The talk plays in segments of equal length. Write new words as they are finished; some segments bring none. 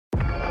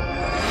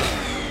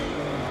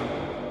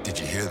Did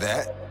you hear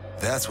that?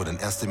 That's what an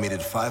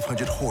estimated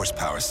 500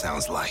 horsepower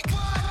sounds like.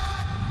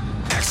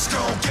 X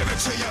gon' give it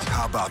to you.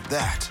 How about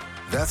that?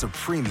 That's a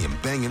premium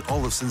Bang &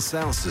 Olufsen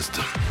sound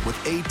system with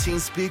 18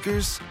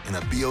 speakers and a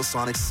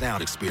Biosonic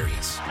sound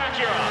experience.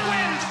 Acura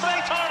wins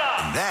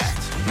Daytona. And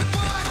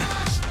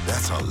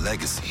that's our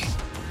legacy.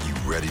 You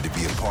ready to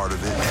be a part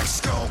of it?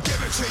 X gon'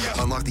 give it to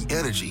you. Unlock the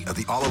energy of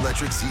the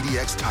all-electric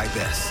ZDX Type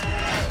S.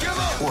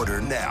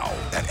 Order now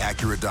at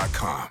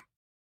Acura.com.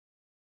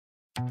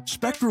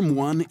 Spectrum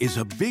One is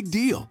a big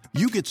deal.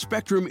 You get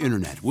Spectrum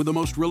Internet with the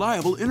most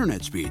reliable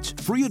internet speeds,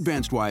 free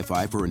advanced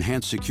Wi-Fi for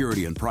enhanced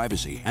security and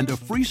privacy, and a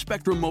free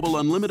Spectrum Mobile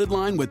Unlimited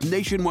line with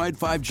nationwide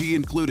 5G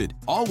included,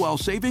 all while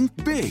saving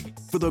big.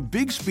 For the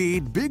big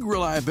speed, big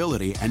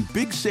reliability, and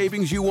big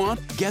savings you want,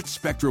 get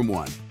Spectrum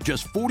One.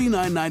 Just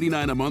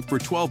 $49.99 a month for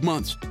 12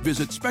 months.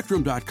 Visit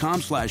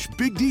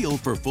spectrum.com/big deal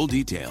for full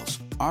details.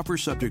 Offer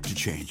subject to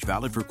change.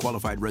 Valid for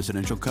qualified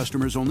residential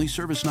customers only.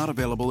 Service not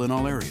available in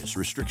all areas.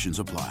 Restrictions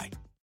apply.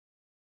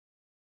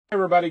 Hey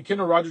everybody,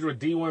 Kendall Rogers with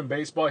D1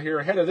 Baseball here.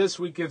 Ahead of this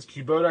weekend's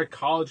Kubota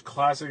College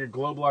Classic at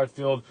Globe Life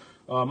Field,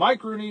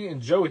 Mike Rooney and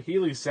Joe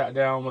Healy sat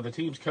down with the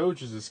team's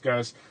coaches to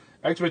discuss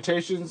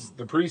expectations,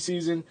 the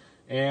preseason,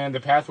 and the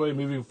pathway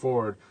moving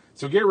forward.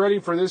 So get ready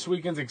for this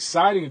weekend's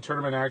exciting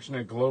tournament action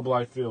at Globe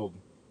Life Field.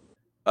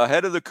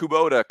 Ahead of the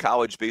Kubota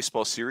College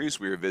Baseball Series,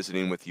 we are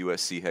visiting with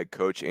USC head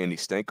coach Andy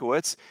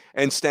Stankiewicz.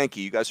 And Stanky,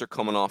 you guys are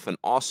coming off an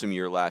awesome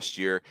year last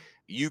year.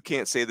 You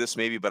can't say this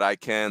maybe, but I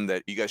can,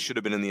 that you guys should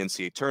have been in the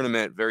NCAA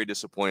tournament. Very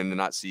disappointing to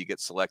not see you get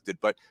selected.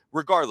 But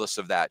regardless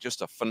of that,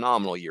 just a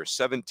phenomenal year.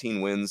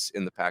 17 wins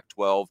in the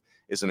Pac-12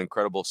 is an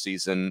incredible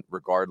season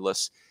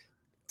regardless.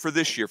 For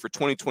this year, for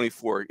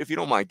 2024, if you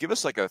don't mind, give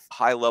us like a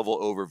high-level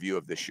overview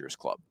of this year's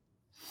club.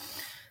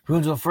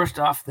 Well, first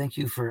off, thank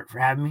you for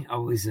having me.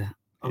 Always a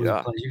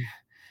pleasure.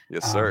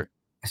 Yes, sir.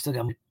 I still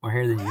got more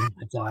hair than you.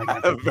 That's all I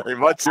got. Very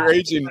much. You're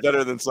aging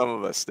better than some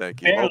of us,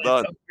 thank you. Well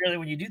done. Really,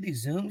 when you do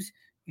these Zooms,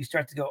 you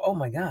start to go, oh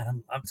my God,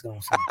 I'm just going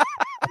to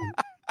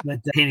But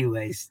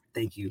anyways,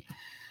 thank you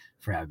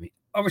for having me.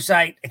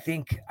 Oversight, I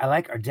think I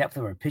like our depth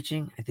of our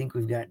pitching. I think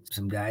we've got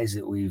some guys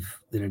that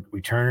are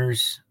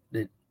returners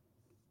that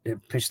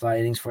pitched a lot of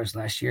innings for us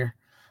last year.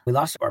 We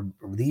lost our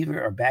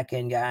reliever, our back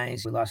end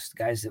guys. We lost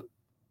guys that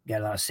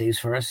got a lot of saves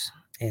for us.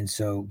 And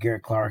so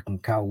Garrett Clark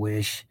and Kyle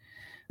Wish,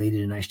 they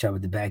did a nice job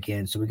at the back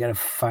end. So we got to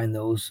find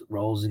those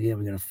roles again.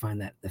 We got to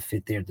find the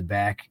fit there at the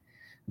back.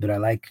 But I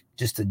like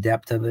just the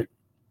depth of it.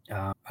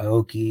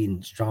 Aoki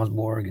and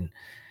Stromsborg and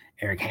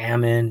Eric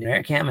Hammond.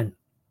 Eric Hammond,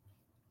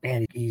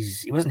 man, he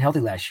wasn't healthy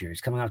last year. He's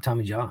coming out of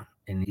Tommy John,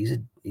 and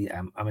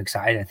I'm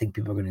excited. I think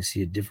people are going to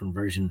see a different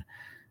version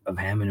of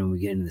Hammond when we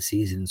get into the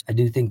seasons. I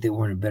do think that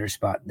we're in a better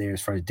spot there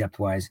as far as depth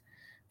wise.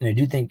 And I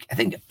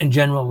think in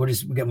general, we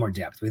got more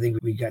depth. We think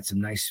we got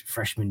some nice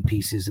freshman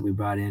pieces that we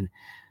brought in,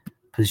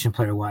 position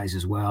player wise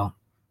as well,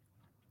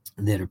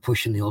 that are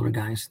pushing the older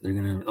guys.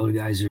 Older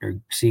guys are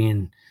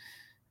seeing,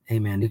 hey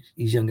man,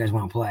 these young guys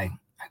want to play.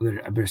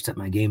 I better step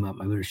my game up.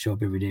 I better show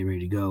up every day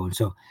ready to go. And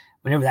so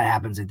whenever that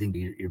happens, I think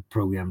your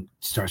program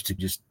starts to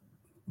just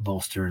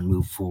bolster and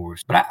move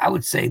forward. But I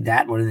would say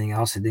that more than anything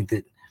else, I think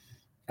that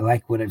I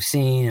like what I've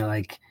seen. I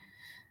like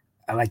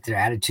their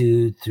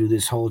attitude through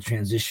this whole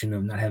transition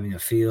of not having a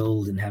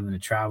field and having to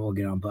travel,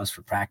 get on bus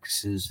for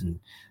practices, and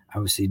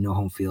obviously no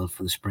home field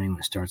for the spring when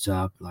it starts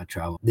up, a lot of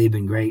travel. They've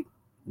been great.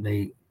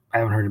 I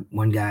haven't heard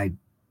one guy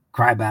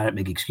cry about it,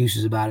 make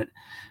excuses about it.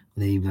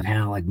 They've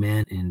handled like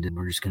men, and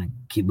we're just going to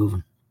keep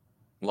moving.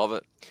 Love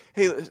it.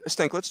 Hey,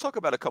 Stank, let's talk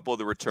about a couple of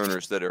the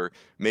returners that are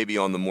maybe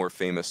on the more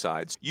famous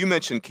sides. You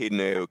mentioned Caden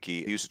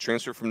Aoki. He was a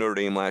transfer from Notre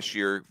Dame last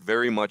year,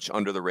 very much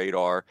under the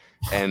radar,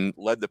 and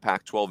led the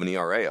Pac-12 in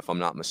ERA, if I'm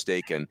not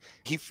mistaken.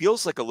 He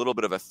feels like a little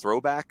bit of a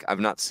throwback. I've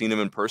not seen him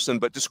in person,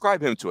 but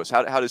describe him to us.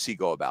 How does he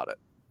go about it?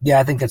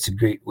 Yeah, I think that's a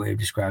great way of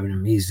describing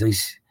him. He's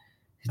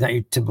not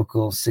your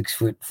typical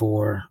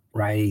 6'4"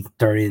 righty,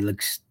 30,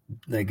 looks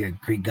like a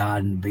Greek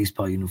god in a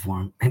baseball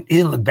uniform. And he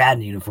didn't look bad in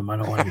the uniform. I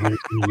don't want to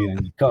interview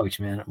him,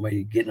 coach, man. Why are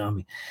you getting on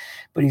me?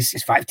 But he's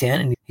 5'10",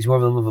 and he's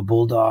more of a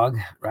bulldog,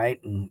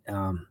 right? And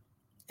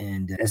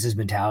that's his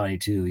mentality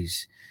too.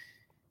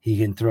 He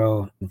can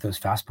throw those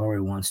fastball where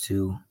he wants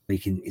to.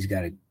 He's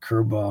got a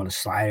curveball and a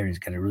slider, and he's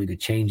got a really good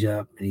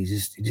changeup, and he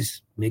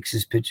just makes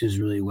his pitches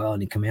really well,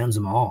 and he commands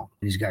them all.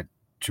 And he's got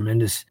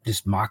tremendous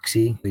just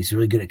moxie. He's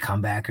really good at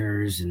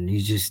comebackers, and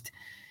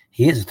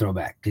he is a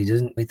throwback. He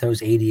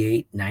throws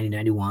 88, 90,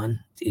 91.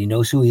 He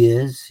knows who he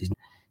is. He's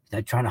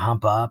not trying to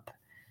hump up.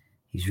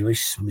 He's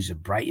a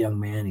bright young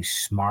man. He's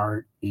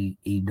smart. He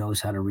knows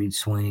how to read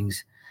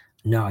swings.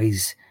 No,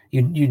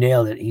 you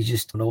nailed it. He's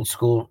just an old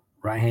school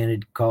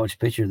right-handed college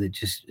pitcher that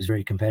just is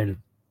very competitive.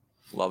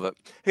 Love it.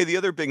 Hey, the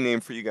other big name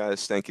for you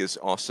guys, Stank, is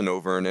Austin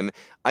Overn. And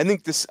I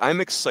think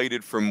I'm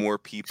excited for more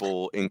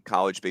people in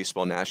college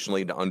baseball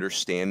nationally to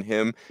understand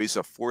him. He's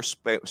a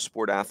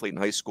four-sport athlete in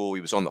high school. He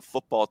was on the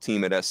football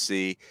team at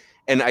SC.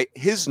 And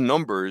his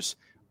numbers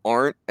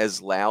aren't as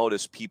loud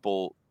as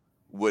people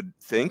would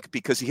think,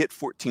 because he hit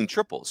 14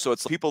 triples. So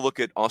it's people look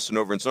at Austin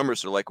Overton's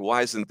numbers, they're like,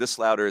 why isn't this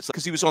louder? It's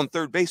because he was on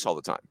third base all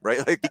the time,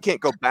 right? Like, he can't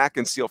go back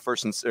and steal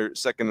first and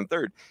second and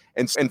third.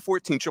 And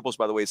 14 triples,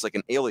 by the way, is like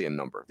an alien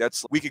number.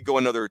 We could go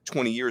another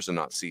 20 years and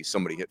not see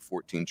somebody hit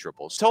 14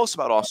 triples. Tell us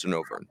about Austin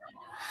Overton.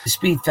 The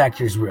speed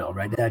factor is real,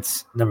 right?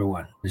 That's number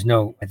one.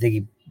 I think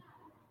he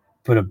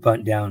put a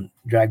bunt down,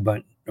 drag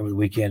bunt over the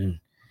weekend, and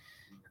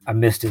I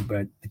missed it,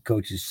 but the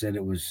coaches said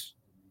it was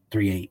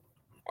 3.8,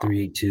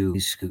 3.82.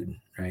 He's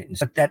scooting, right? And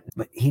so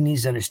but he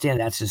needs to understand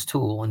that's his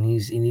tool, and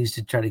he needs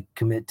to try to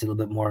commit to a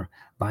little bit more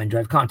line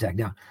drive contact.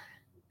 Now,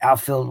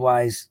 outfield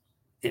wise,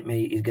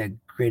 he's got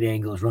great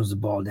angles, runs the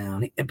ball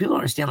down. And people don't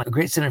understand, like, a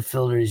great center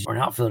fielder or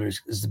an outfielder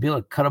is to be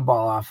able to cut a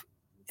ball off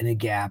in a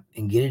gap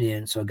and get it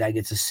in, so a guy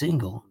gets a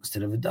single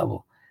instead of a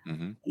double.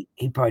 Mm-hmm.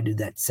 He probably did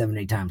that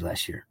 7-8 times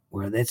last year,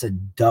 where that's a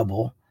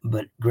double,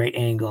 but great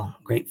angle,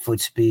 great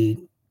foot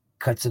speed,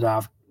 cuts it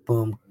off,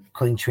 boom,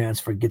 clean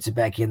transfer, gets it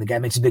back in. The guy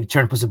makes a big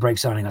turn, puts the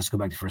brakes on, and has to go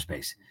back to first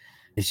base.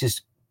 It's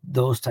just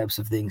those types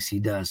of things he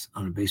does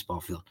on a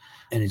baseball field.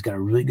 And he's got a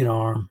really good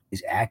arm.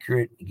 He's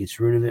accurate. He gets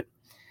rid of it.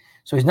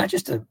 So he's not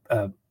just a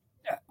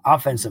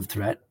offensive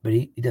threat, but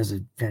he does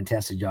a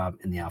fantastic job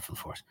in the outfield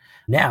for us.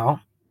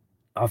 Now,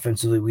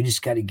 offensively, we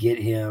just got to get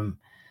him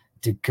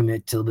to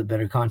commit to a little bit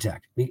better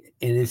contact. And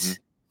it's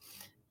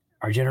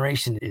our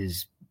generation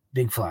is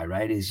big fly,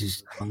 right? It's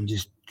just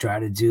try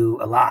to do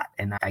a lot.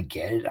 And I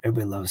get it.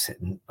 Everybody loves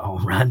hitting a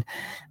home run,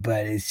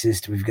 but it's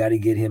just, we've got to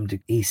get him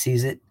he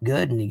sees it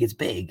good and he gets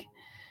big.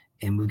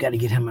 And we've got to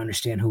get him to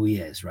understand who he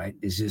is, right?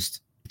 It's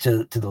just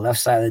to the left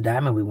side of the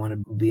diamond, we want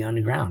to be on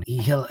the ground. He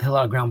hit a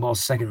lot of ground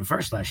balls second and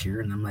first last year.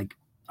 And I'm like,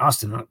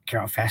 Austin, I don't care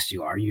how fast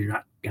you are. You're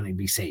not going to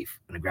be safe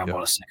on a ground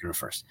ball to second or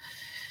first.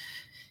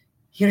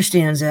 He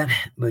understands that,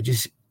 but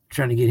just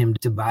trying to get him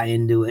to buy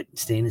into it,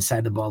 staying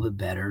inside the ball a bit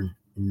better,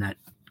 not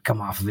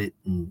come off of it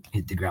and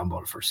hit the ground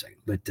ball to first second.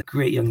 But a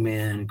great young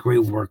man,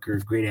 great worker,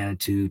 great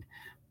attitude,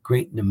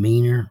 great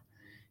demeanor.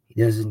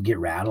 He doesn't get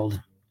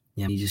rattled.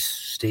 He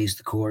just stays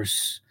the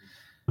course.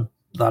 A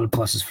lot of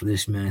pluses for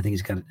this man. I think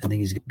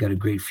he's got a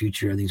great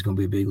future. I think he's going to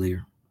be a big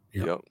leaguer.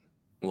 Yep.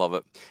 Love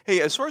it.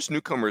 Hey, as far as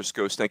newcomers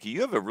go, Stanky,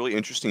 you have a really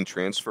interesting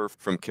transfer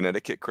from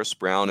Connecticut, Chris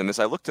Brown. And as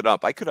I looked it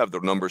up, I could have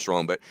the numbers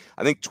wrong, but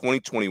I think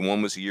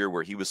 2021 was a year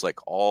where he was like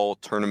all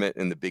tournament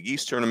in the Big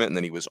East tournament, and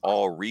then he was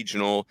all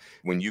regional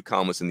when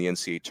UConn was in the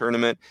NCAA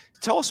tournament.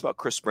 Tell us about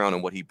Chris Brown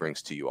and what he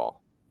brings to you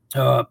all.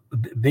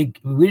 We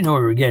didn't know what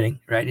we were getting,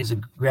 right? He's a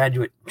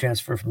graduate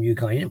transfer from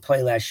UConn. He didn't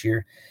play last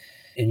year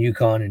in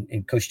UConn,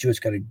 and Coach Stewart's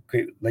got a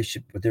great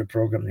relationship with their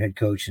program, the head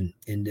coach, and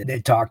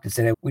they talked and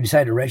said, hey, we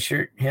decided to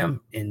redshirt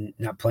him and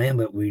not play him,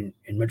 but we,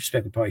 in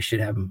retrospect, we probably should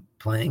have him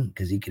playing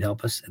because he could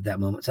help us at that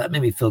moment. So that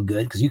made me feel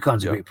good because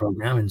UConn's a great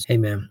program. And hey,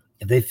 man,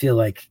 if they feel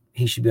like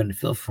he should be on the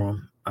field for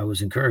him, I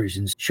was encouraged.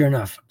 And sure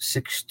enough,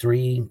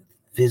 6'3",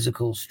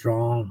 physical,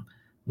 strong.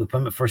 We put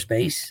him at first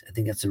base. I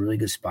think that's a really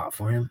good spot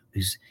for him.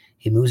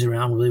 He moves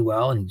around really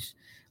well, and he's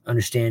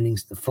understanding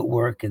the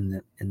footwork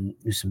and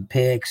do some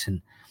picks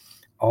and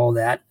all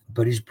that,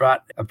 but he's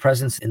brought a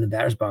presence in the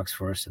batter's box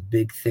for us, a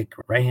big, thick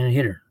right-handed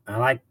hitter. I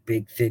like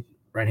big, thick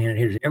right-handed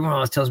hitters. Everyone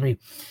always tells me,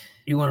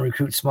 you want to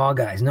recruit small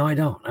guys. No, I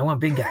don't. I want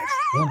big guys.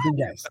 I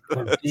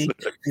want big,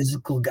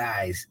 physical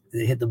guys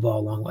that hit the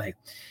ball a long way.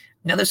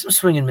 Now, there's some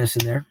swing and miss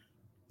in there.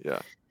 Yeah.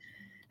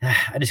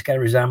 I just got to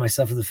resign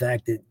myself to the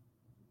fact that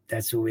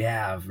that's what we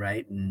have,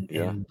 right?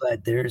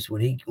 But there's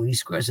when he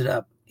squares it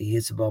up, he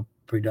hits the ball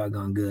pretty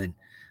doggone good.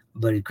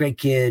 But a great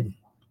kid,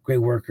 great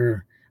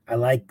worker. I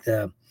like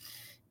the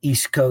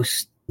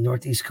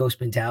Northeast Coast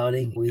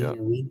mentality. We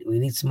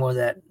need some more of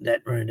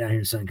that running down here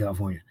in Southern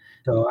California.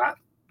 So I'm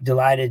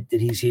delighted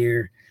that he's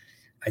here.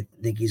 I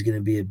think he's going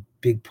to be a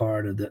big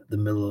part of the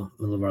middle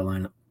of our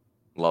lineup.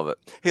 Love it.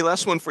 Hey,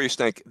 last one for you,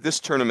 Stank. This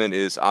tournament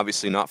is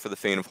obviously not for the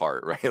faint of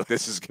heart, right?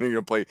 This is going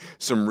to play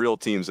some real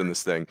teams in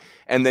this thing.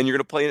 And then you're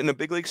going to play it in a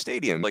big league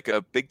stadium, like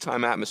a big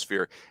time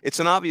atmosphere. It's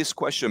an obvious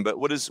question, but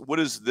what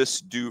does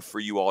this do for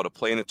you all to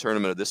play in a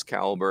tournament of this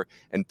caliber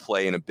and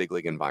play in a big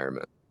league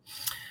environment?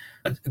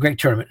 A great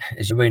tournament,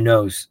 as everybody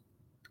knows.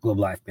 Globe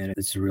Life, man,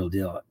 it's the real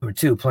deal. Number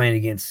two, playing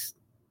against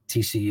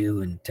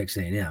TCU and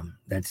Texas A&M.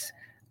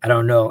 I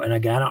don't know. And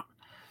again, I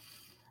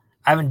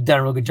haven't done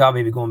a real good job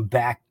maybe going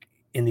back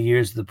in the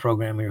years of the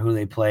program here, who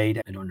they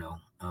played. I don't know.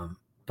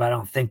 But I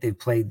don't think they've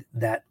played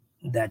that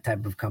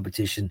type of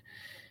competition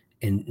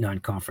in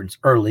non-conference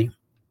early.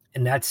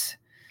 And I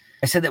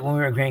said that when we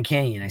were at Grand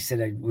Canyon. I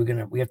said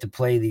we have to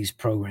play these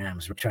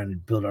programs. We're trying to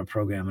build our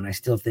program. And I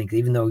still think,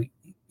 even though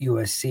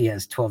USC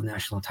has 12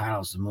 national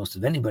titles, the most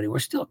of anybody, we're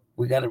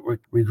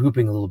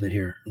regrouping a little bit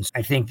here. And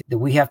I think that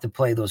we have to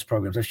play those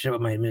programs. I've shared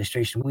with my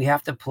administration, we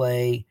have to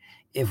play.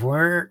 If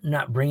we're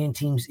not bringing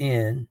teams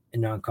in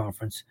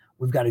non-conference,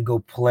 we've got to go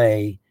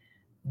play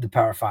the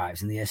Power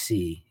Fives and the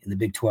SC and the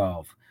Big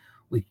 12.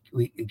 We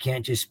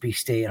can't just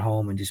stay at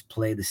home and just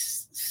play the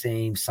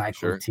same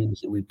cycle of teams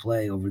that we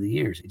play over the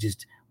years.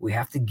 We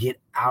have to get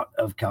out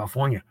of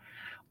California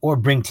or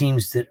bring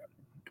teams that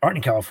aren't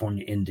in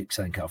California into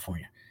Southern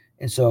California.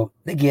 And so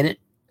they get it.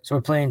 So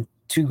we're playing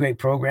two great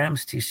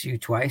programs, TCU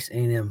twice,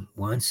 A&M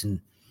once. And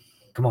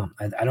come on,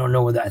 I don't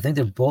know whether, I think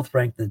they're both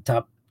ranked in the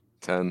top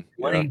 10.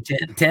 20, yeah.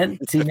 10.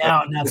 See,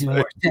 now it's even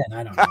worse. 10.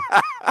 I don't know.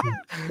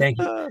 Thank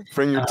you.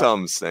 Bring your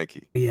Tums. Thank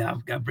you. Yeah,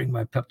 I've got to bring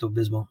my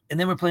Pepto-Bismol. And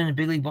then we're playing in a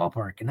big league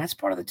ballpark. And that's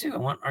part of it too. I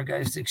want our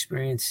guys to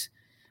experience.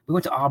 We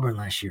went to Auburn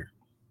last year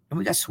and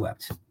we got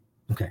swept.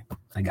 Okay,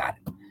 I got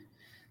it.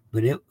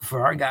 But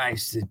for our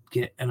guys to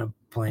get on a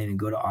plane and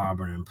go to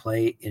Auburn and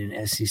play in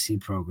an SEC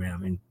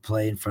program and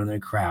play in front of their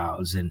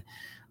crowds and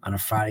on a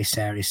Friday,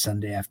 Saturday,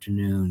 Sunday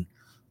afternoon,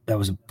 that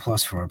was a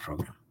plus for our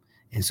program.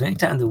 And so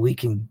anytime that we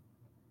can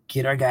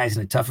get our guys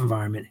in a tough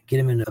environment, get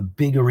them in a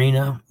big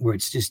arena where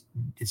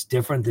it's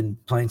different than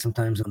playing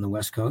sometimes on the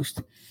West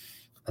Coast,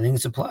 I think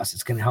it's a plus.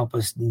 It's going to help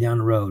us down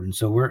the road. And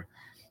so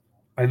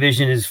my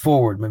vision is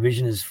forward. My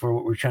vision is for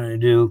what we're trying to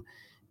do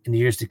in the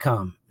years to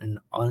come. And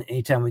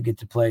anytime we get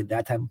to play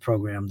that type of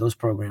program, those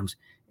programs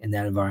in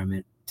that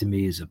environment, to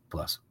me is a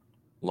plus.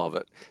 Love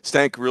it.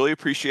 Stank, really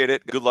appreciate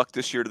it. Good luck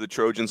this year to the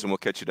Trojans, and we'll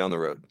catch you down the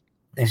road.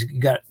 Thanks. You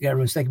got it,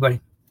 Runes. Thank you, buddy.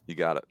 You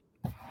got it.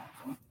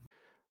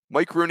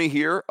 Mike Rooney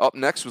here. Up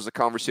next was a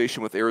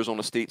conversation with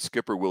Arizona State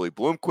skipper Willie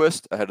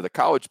Bloomquist ahead of the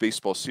college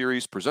baseball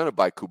series presented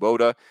by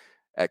Kubota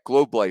at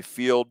Globe Life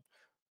Field.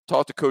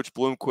 Talked to Coach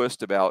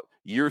Bloomquist about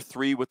year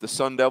 3 with the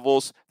Sun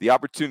Devils, the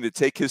opportunity to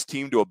take his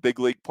team to a big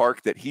league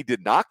park that he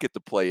did not get to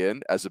play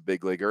in as a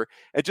big leaguer,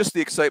 and just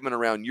the excitement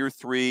around year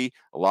 3,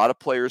 a lot of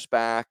players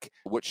back,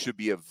 what should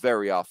be a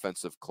very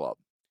offensive club.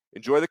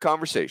 Enjoy the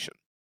conversation.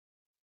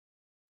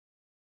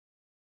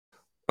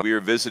 We are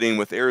visiting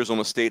with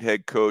Arizona State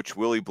head coach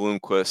Willie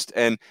Bloomquist.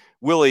 And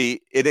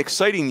Willie, an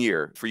exciting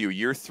year for you,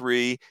 year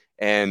 3,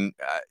 and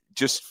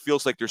just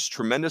feels like there's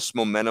tremendous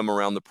momentum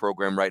around the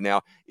program right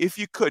now. If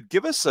you could,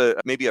 give us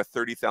maybe a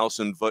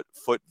 30,000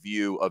 foot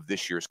view of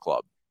this year's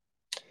club.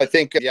 I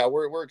think,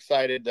 we're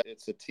excited.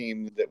 It's a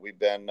team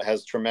that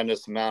has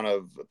tremendous amount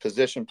of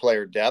position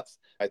player depth,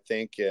 I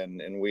think,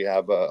 and we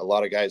have a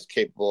lot of guys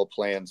capable of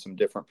playing some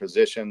different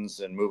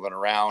positions and moving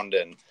around,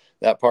 and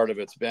that part of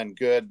it's been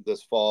good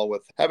this fall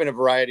with having a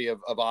variety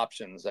of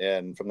options.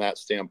 And from that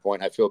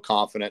standpoint, I feel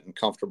confident and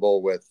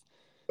comfortable with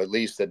at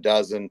least a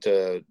dozen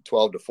to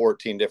 12 to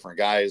 14 different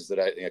guys that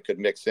I could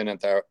mix in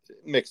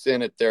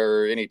at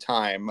there any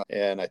time.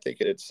 And I think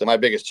it's my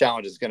biggest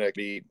challenge is going to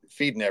be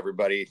feeding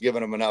everybody,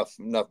 giving them enough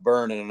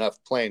burn and enough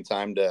playing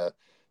time to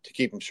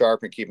keep them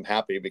sharp and keep them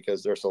happy,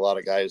 because there's a lot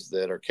of guys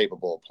that are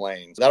capable of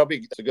playing. So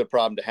it's a good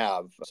problem to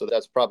have. So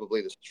that's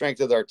probably the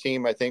strength of our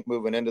team, I think,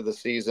 moving into the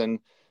season.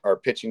 Our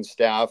pitching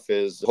staff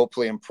is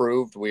hopefully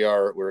improved.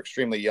 We're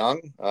extremely young,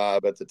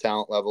 but the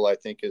talent level, I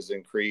think, has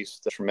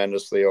increased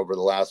tremendously over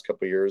the last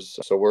couple of years.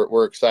 So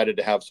we're excited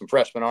to have some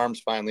freshman arms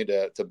finally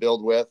to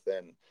build with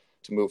and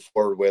to move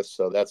forward with.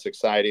 So that's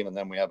exciting. And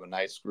then we have a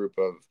nice group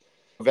of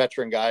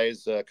veteran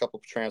guys, a couple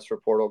of transfer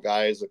portal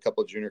guys, a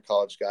couple of junior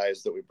college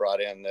guys that we brought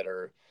in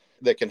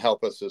that can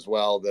help us as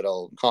well,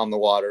 that'll calm the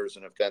waters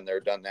and have been there,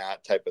 done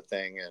that type of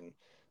thing. And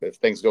if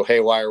things go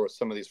haywire with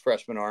some of these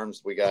freshman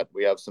arms, we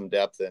have some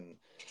depth and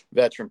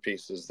veteran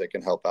pieces that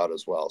can help out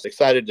as well. So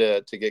excited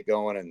to get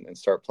going and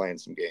start playing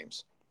some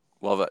games.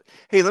 Love it.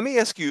 Hey, let me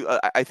ask you,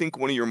 I think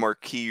one of your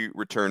marquee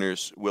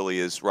returners, Willie,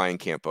 is Ryan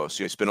Campos.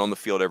 He's been on the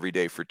field every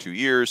day for 2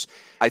 years.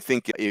 I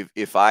think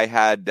if I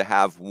had to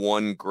have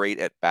one great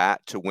at bat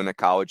to win a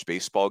college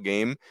baseball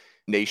game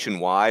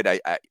nationwide,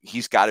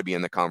 he's got to be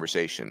in the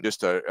conversation.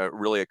 Just a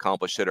really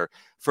accomplished hitter.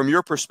 From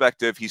your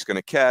perspective, he's going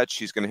to catch,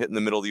 he's going to hit in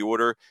the middle of the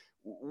order.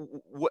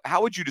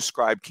 How would you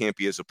describe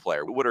Campy as a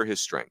player? What are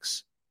his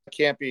strengths?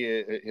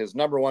 Campy, his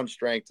number one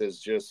strength is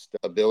just the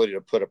ability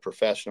to put a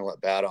professional at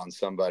bat on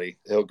somebody.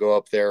 He'll go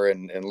up there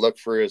and look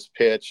for his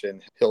pitch,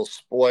 and he'll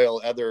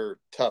spoil other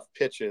tough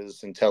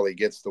pitches until he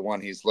gets the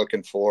one he's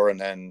looking for, and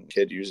then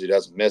kid usually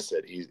doesn't miss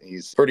it.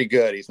 He's pretty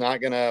good. He's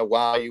not going to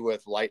wow you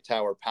with light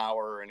tower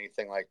power or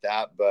anything like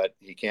that, but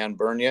he can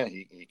burn you.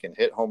 He can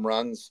hit home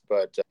runs,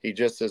 but he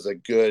just is a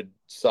good,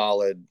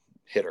 solid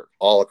hitter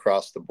all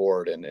across the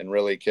board, and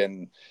really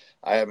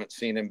I haven't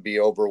seen him be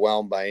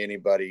overwhelmed by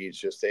anybody. He's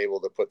just able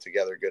to put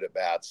together good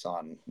at-bats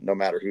on no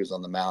matter who's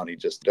on the mound. He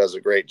just does a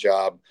great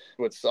job.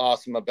 What's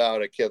awesome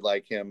about a kid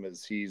like him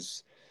is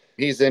he's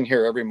in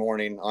here every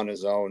morning on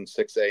his own,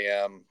 6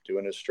 a.m.,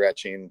 doing his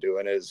stretching,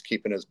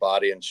 keeping his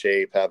body in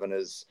shape, having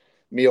his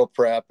meal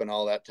prep and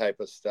all that type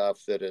of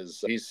stuff.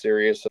 He's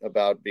serious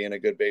about being a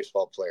good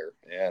baseball player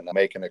and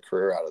making a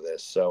career out of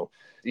this. So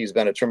he's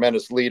been a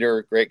tremendous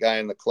leader, great guy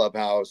in the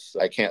clubhouse.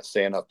 I can't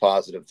say enough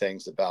positive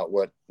things about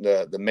what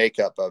the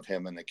makeup of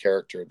him and the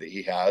character that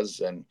he has.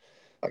 And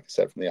like I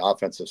said, from the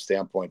offensive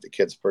standpoint, the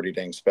kid's pretty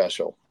dang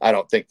special. I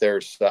don't think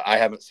I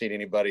haven't seen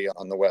anybody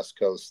on the West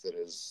Coast that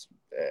is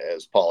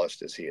as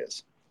polished as he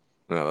is.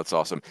 Oh, that's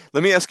awesome.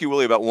 Let me ask you,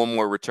 Willie, about one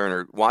more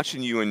returner.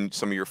 Watching you in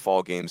some of your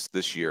fall games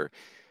this year,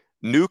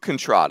 New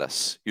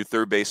Contradas, your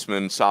third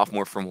baseman,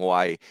 sophomore from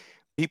Hawaii.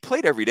 He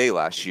played every day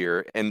last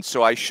year, and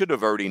so I should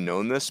have already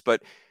known this,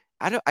 but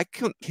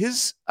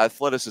his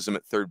athleticism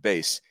at third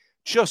base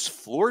just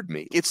floored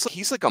me.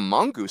 He's like a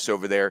mongoose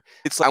over there.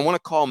 I want to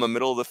call him a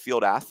middle of the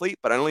field athlete,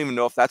 but I don't even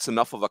know if that's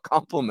enough of a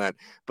compliment.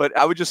 But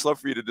I would just love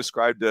for you to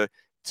describe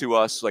to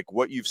us like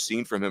what you've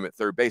seen from him at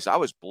third base. I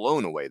was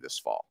blown away this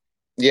fall.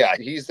 Yeah,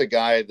 he's the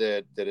guy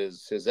that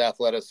is, his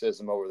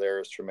athleticism over there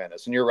is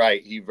tremendous. And you're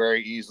right, he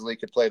very easily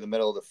could play the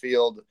middle of the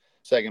field,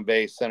 second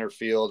base, center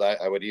field.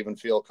 I would even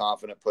feel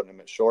confident putting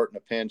him at short in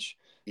a pinch.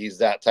 He's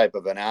that type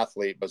of an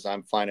athlete, but as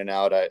I'm finding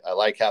out, I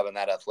like having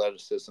that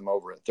athleticism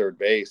over at third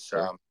base.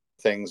 Sure.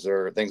 Things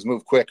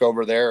move quick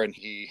over there, and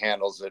he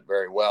handles it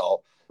very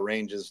well.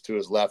 Ranges to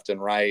his left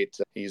and right.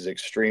 He's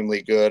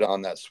extremely good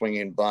on that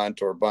swinging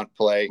bunt or bunt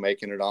play,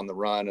 making it on the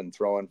run and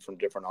throwing from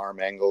different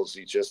arm angles.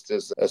 He just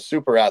is a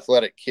super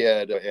athletic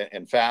kid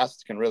and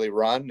fast, can really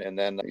run. And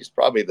then he's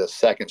probably the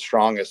second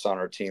strongest on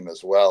our team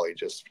as well. He's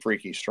just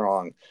freaky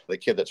strong. The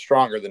kid that's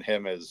stronger than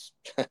him is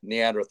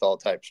Neanderthal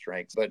type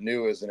strength, but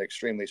New is an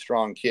extremely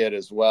strong kid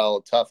as well.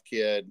 Tough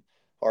kid,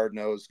 hard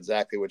nosed,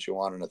 exactly what you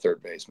want in a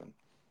third baseman.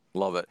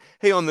 Love it.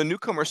 Hey, on the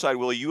newcomer side,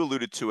 Willie, you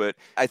alluded to it.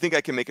 I think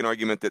I can make an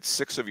argument that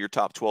 6 of your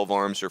top 12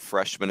 arms are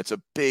freshmen. It's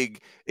a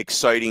big,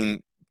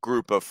 exciting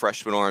group of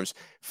freshman arms.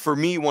 For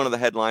me, one of the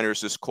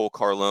headliners is Cole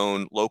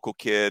Carlone, local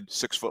kid,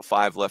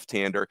 6'5"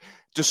 left-hander.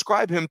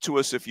 Describe him to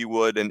us if you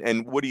would,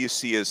 and what do you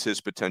see as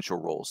his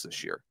potential roles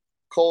this year?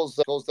 Cole's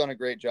done a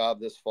great job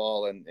this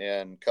fall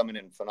and coming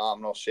in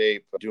phenomenal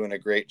shape, doing a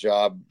great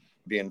job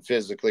being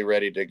physically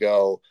ready to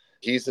go.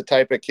 He's the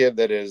type of kid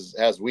that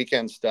has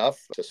weekend stuff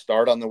to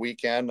start on the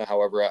weekend.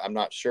 However, I'm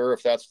not sure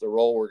if that's the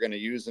role we're going to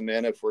use him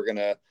in, if we're going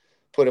to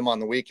put him on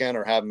the weekend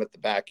or have him at the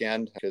back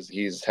end, because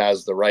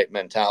has the right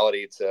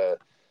mentality to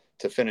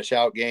finish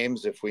out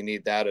games if we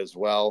need that as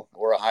well,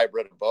 or a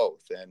hybrid of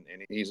both. And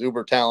he's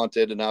uber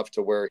talented enough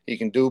to where he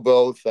can do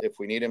both if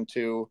we need him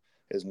to.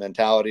 His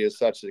mentality is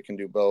such that he can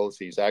do both.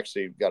 He's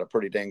actually got a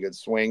pretty dang good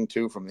swing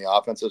too from the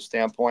offensive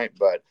standpoint.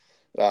 But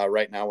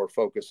right now we're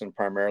focusing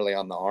primarily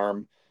on the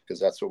arm, because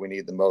that's what we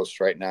need the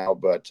most right now.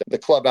 But the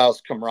clubhouse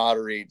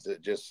camaraderie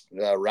that just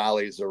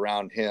rallies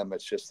around him,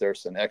 it's just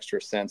there's an extra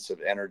sense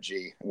of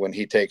energy when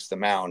he takes the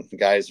mound.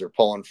 Guys are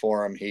pulling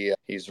for him.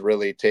 He's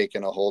really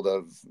taken a hold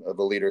of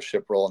a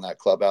leadership role in that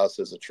clubhouse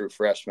as a true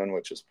freshman,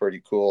 which is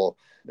pretty cool.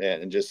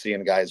 And just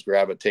seeing guys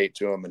gravitate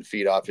to him and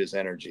feed off his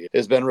energy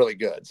has been really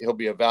good. He'll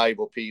be a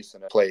valuable piece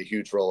and play a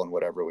huge role in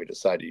whatever we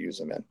decide to use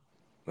him in.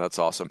 That's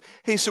awesome.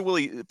 Hey, so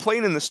Willie,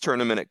 playing in this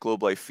tournament at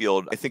Globe Life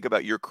Field, I think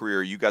about your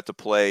career. You got to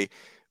play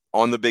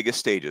on the biggest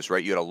stages,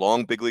 right? You had a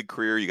long big league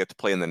career. You got to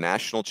play in the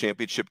national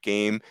championship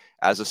game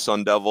as a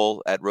Sun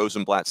Devil at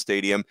Rosenblatt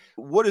Stadium.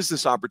 What does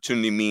this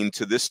opportunity mean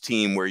to this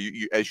team where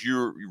you as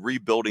you're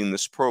rebuilding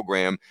this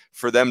program,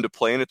 for them to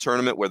play in a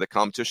tournament where the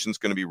competition is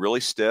going to be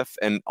really stiff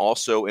and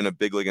also in a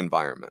big league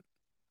environment?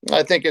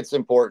 I think it's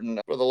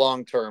important for the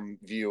long-term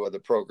view of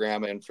the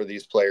program and for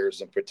these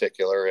players in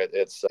particular.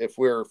 It's if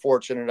we're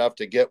fortunate enough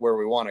to get where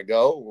we want to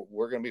go,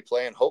 we're going to be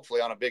playing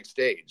hopefully on a big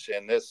stage,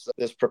 and this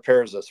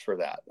prepares us for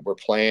that. We're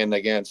playing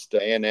against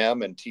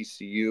A&M and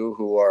TCU,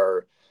 who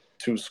are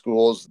two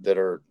schools that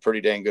are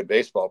pretty dang good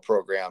baseball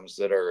programs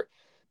that are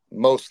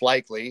most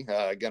likely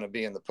going to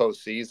be in the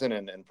postseason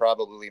and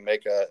probably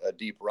make a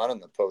deep run in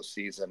the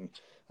postseason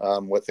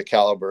with the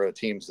caliber of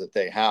teams that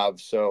they have.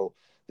 So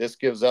this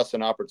gives us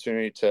an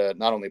opportunity to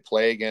not only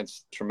play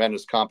against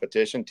tremendous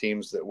competition,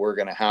 teams that we're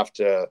going to have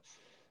to,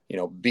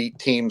 beat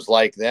teams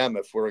like them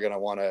if we're going to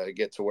want to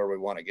get to where we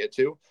want to get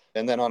to.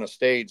 And then on a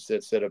stage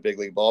that's at a big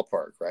league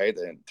ballpark, right?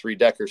 And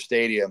 3-decker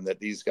stadium that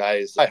these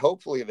guys,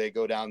 hopefully they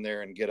go down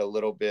there and get a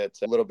little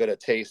bit of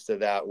taste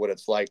of that, what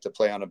it's like to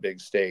play on a big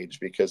stage.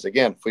 Because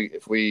again,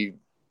 if we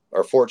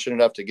are fortunate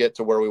enough to get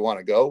to where we want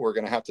to go, we're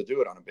going to have to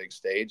do it on a big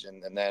stage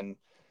and then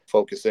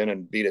focus in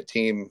and beat a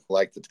team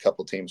like the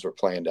couple teams we're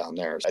playing down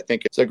there. I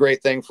think it's a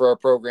great thing for our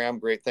program,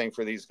 great thing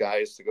for these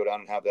guys to go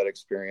down and have that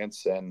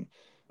experience. And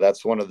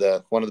that's one of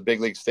the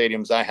big league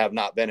stadiums I have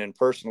not been in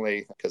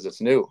personally because it's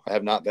new. I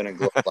have not been in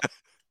Globe.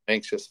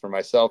 Anxious for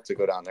myself to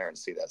go down there and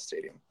see that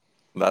stadium.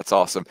 That's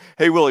awesome.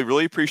 Hey, Willie,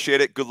 really appreciate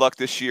it. Good luck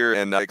this year,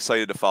 and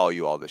excited to follow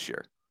you all this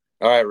year.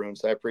 All right,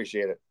 Runes, I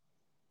appreciate it.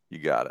 You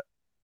got it.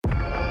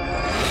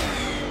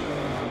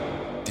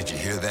 Did you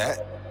hear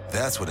that?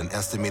 That's what an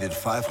estimated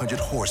 500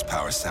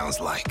 horsepower sounds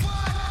like.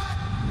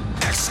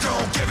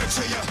 X-Gon, give it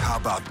to you. How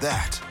about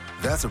that?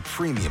 That's a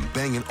premium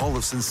Bang &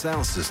 Olufsen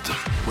sound system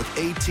with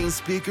 18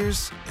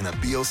 speakers and a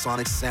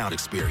Biosonic sound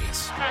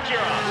experience.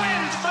 Acura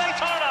wins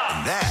Daytona.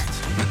 And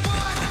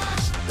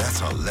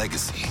that's our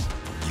legacy.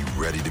 You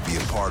ready to be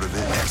a part of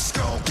it?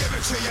 X-Gon, give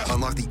it to you.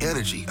 Unlock the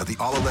energy of the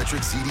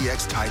all-electric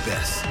ZDX Type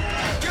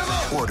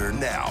S. Order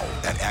now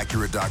at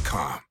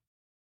Acura.com.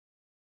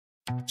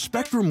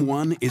 Spectrum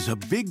One is a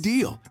big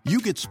deal. You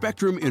get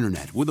Spectrum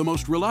Internet with the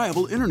most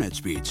reliable internet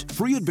speeds,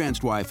 free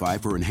advanced Wi-Fi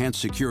for enhanced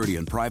security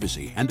and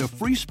privacy, and a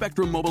free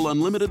Spectrum Mobile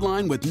Unlimited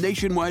line with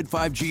nationwide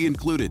 5G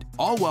included,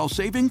 all while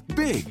saving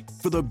big.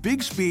 For the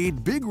big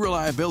speed, big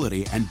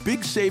reliability, and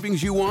big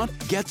savings you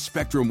want, get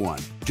Spectrum One.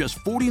 Just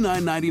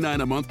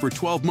 $49.99 a month for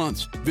 12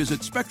 months.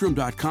 Visit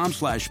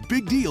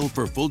spectrum.com/big deal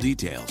for full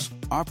details.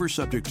 Offer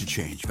subject to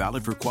change.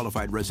 Valid for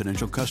qualified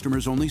residential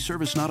customers only.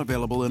 Service not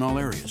available in all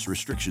areas.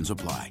 Restrictions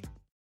apply.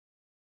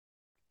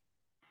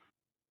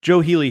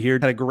 Joe Healy here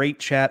had a great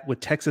chat with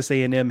Texas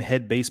A&M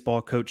head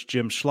baseball coach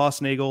Jim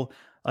Schlossnagle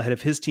ahead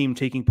of his team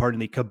taking part in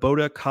the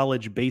Kubota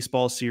College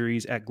Baseball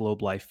Series at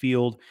Globe Life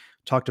Field.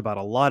 Talked about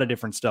a lot of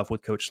different stuff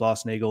with Coach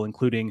Schlossnagle,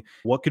 including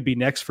what could be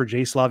next for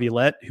Jace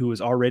Laviolette, who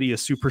is already a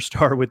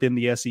superstar within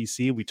the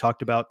SEC. We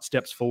talked about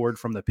steps forward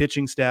from the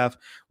pitching staff.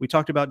 We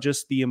talked about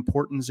just the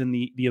importance in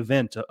the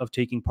event of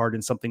taking part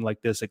in something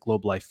like this at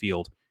Globe Life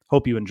Field.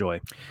 Hope you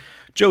enjoy.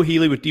 Joe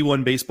Healy with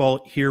D1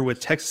 Baseball here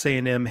with Texas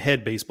A&M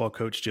head baseball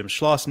coach Jim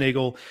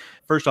Schlossnagle.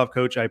 First off,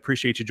 Coach, I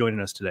appreciate you joining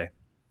us today.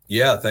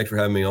 Yeah, thanks for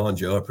having me on,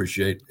 Joe. I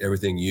appreciate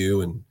everything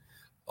you and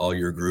all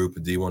your group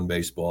at D1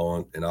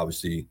 Baseball and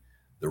obviously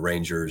the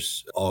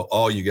Rangers,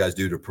 all you guys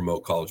do to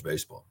promote college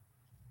baseball.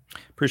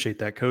 Appreciate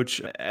that,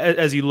 Coach.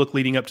 As you look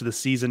leading up to the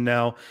season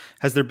now,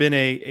 has there been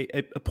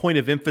a point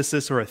of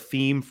emphasis or a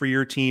theme for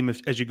your team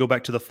as you go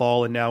back to the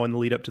fall and now in the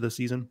lead up to the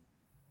season?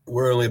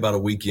 We're only about a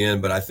week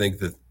in, but I think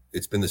that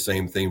it's been the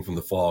same theme from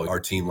the fall. Our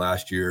team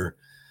last year,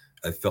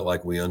 I felt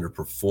like we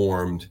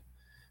underperformed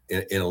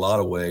in a lot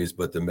of ways,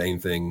 but the main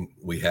thing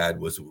we had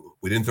was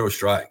we didn't throw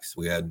strikes.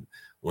 We had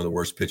one of the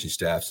worst pitching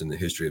staffs in the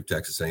history of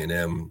Texas A&M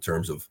in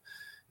terms of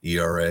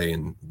ERA,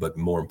 but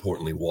more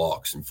importantly,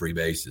 walks and free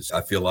bases.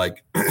 I feel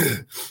like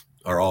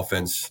our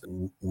offense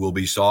will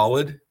be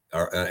solid.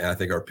 I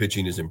think our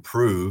pitching is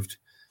improved.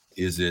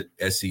 Is it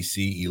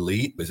SEC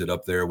elite? Is it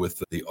up there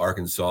with the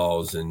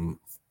Arkansas and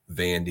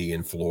Vandy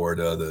in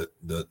Florida,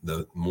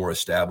 the more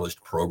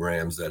established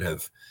programs that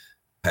have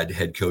had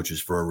head coaches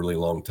for a really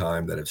long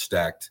time, that have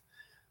stacked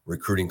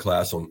recruiting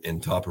class on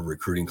top of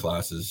recruiting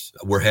classes?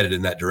 We're headed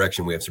in that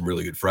direction. We have some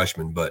really good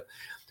freshmen, but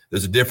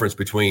there's a difference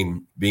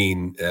between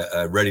being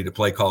ready to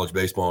play college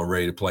baseball and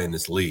ready to play in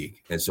this league.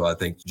 And so I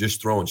think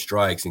just throwing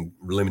strikes and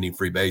limiting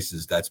free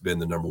bases, that's been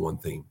the number one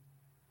theme.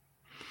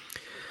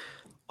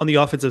 On the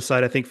offensive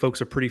side, I think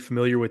folks are pretty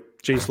familiar with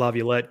Jace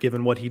Laviolette,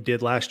 given what he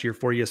did last year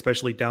for you,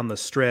 especially down the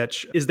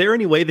stretch. Is there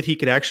any way that he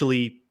could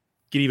actually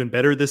get even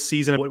better this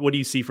season? What do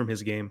you see from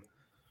his game?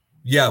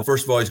 Yeah,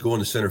 first of all, he's going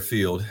to center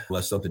field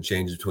unless something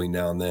changes between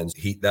now and then.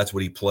 That's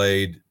what he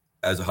played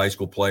as a high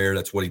school player.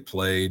 That's what he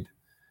played,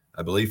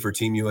 I believe, for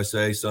Team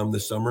USA some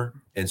this summer.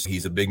 And so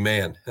he's a big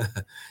man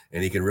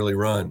and he can really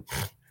run.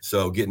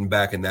 So getting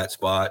back in that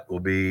spot will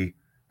be,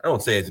 I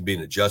don't say it's be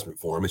an adjustment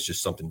for him. It's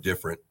just something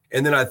different.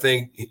 And then I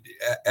think,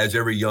 as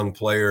every young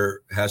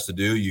player has to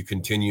do, you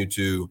continue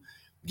to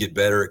get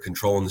better at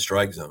controlling the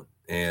strike zone.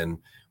 And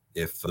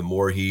if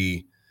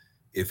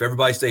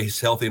everybody stays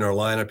healthy in our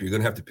lineup, you're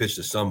going to have to pitch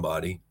to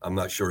somebody. I'm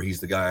not sure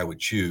he's the guy I would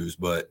choose,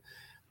 but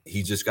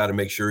he just got to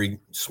make sure he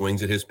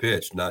swings at his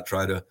pitch, not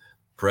try to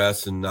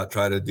press and not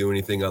try to do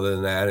anything other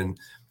than that. And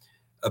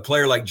a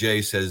player like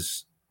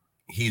Jace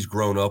he's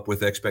grown up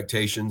with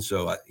expectations,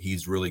 so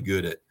he's really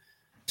good at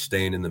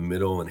staying in the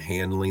middle and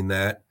handling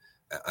that.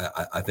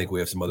 I think we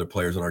have some other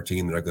players on our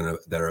team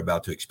that are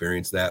about to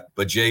experience that.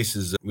 But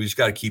Jace we just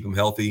got to keep him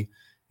healthy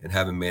and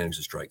have him manage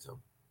the strike zone.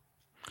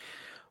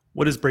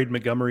 What has Braden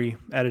Montgomery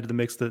added to the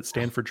mix, the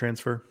Stanford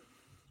transfer?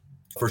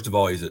 First of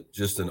all, he's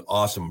just an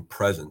awesome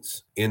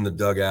presence in the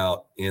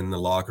dugout, in the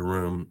locker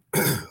room,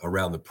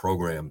 around the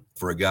program.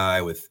 For a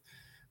guy with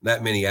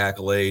that many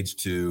accolades,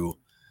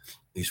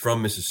 he's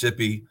from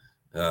Mississippi,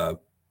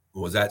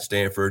 was at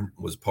Stanford,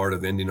 was part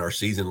of ending our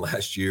season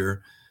last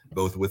year,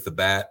 both with the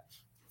bat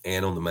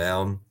and on the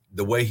mound.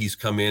 The way he's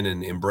come in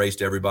and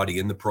embraced everybody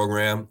in the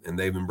program and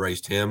they've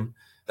embraced him,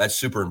 that's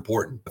super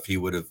important. If he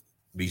would have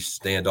be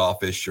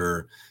standoffish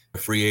or a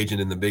free agent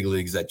in the big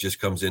leagues that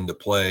just comes into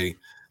play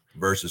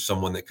versus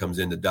someone that comes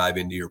in to dive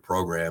into your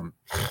program,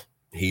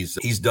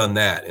 he's done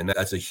that, and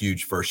that's a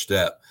huge first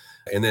step.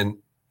 And then,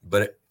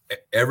 but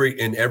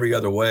every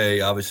other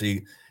way,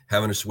 obviously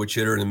having a switch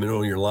hitter in the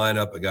middle of your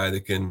lineup, a guy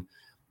that can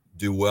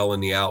do well in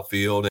the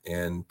outfield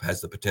and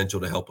has the potential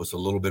to help us a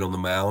little bit on the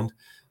mound.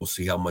 We'll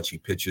see how much he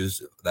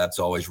pitches. That's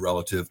always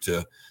relative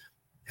to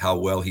how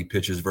well he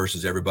pitches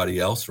versus everybody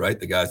else, right?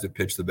 The guys that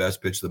pitch the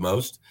best pitch the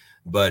most.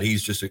 But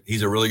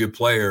he's a really good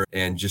player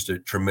and just a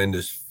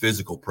tremendous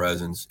physical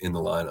presence in the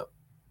lineup.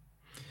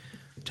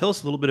 Tell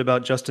us a little bit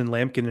about Justin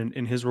Lampkin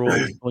and his role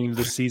going into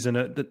this season.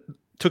 That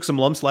took some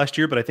lumps last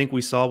year, but I think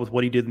we saw with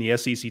what he did in the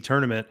SEC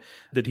tournament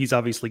that he's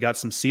obviously got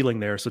some ceiling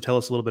there. So tell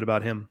us a little bit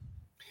about him.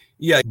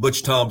 Yeah,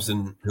 Butch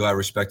Thompson, who I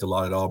respect a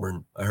lot at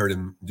Auburn, I heard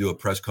him do a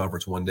press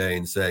conference one day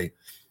and say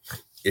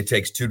it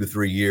takes 2 to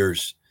 3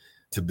 years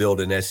to build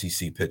an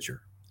SEC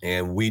pitcher.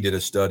 And we did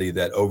a study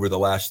that over the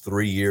last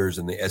 3 years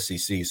in the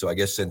SEC, so I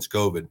guess since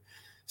COVID,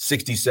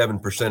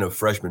 67% of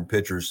freshman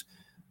pitchers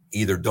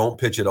either don't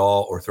pitch at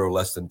all or throw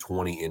less than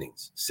 20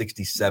 innings,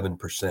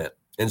 67%.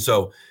 And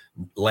so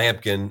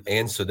Lampkin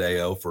and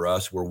Sadeo for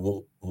us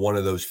were one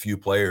of those few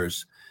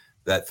players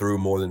that threw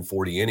more than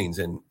 40 innings.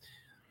 And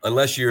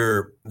unless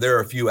there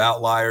are a few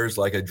outliers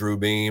like a Drew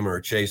Beam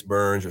or Chase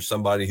Burns or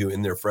somebody who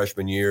in their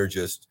freshman year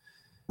just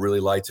really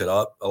lights it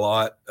up a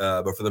lot.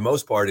 But for the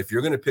most part, if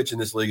you're going to pitch in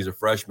this league as a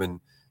freshman,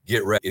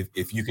 get ready.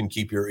 If you can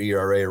keep your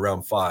ERA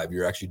around 5,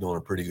 you're actually doing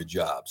a pretty good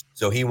job.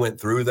 So he went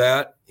through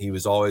that. He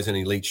was always an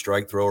elite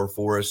strike thrower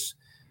for us.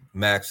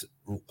 Max,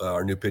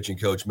 our new pitching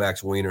coach,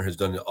 Max Weiner, has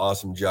done an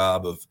awesome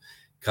job of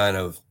kind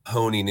of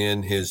honing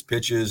in his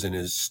pitches and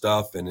his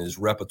stuff and his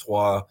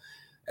repertoire,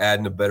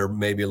 adding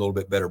maybe a little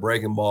bit better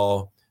breaking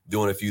ball,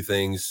 doing a few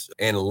things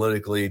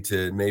analytically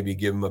to maybe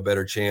give him a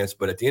better chance.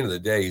 But at the end of the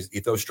day, he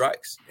throws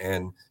strikes,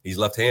 and he's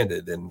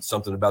left-handed, and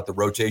something about the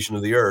rotation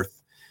of the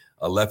earth,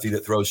 a lefty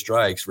that throws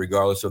strikes,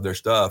 regardless of their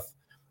stuff,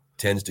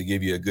 tends to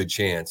give you a good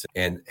chance.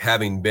 And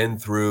having been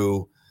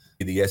through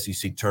the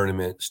SEC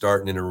tournament,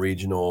 starting in a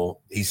regional,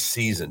 he's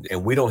seasoned.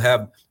 And we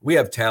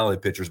have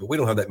talented pitchers, but we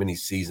don't have that many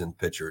seasoned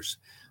pitchers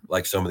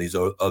like some of these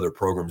other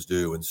programs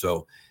do. And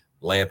so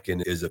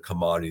Lampkin is a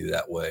commodity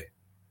that way.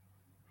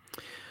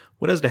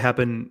 What has to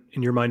happen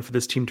in your mind for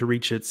this team to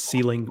reach its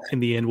ceiling in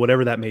the end,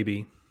 whatever that may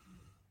be?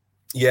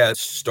 Yeah,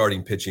 it's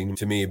starting pitching.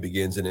 To me, it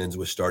begins and ends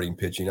with starting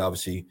pitching.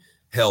 Obviously,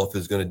 health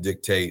is going to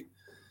dictate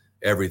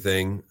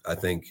everything. I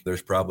think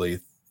there's probably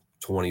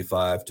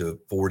 25 to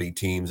 40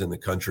 teams in the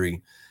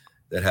country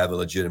that have a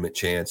legitimate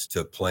chance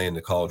to play in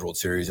the College World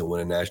Series and win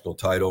a national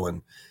title.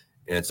 And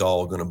it's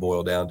all going to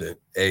boil down to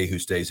A, who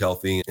stays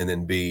healthy, and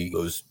then B,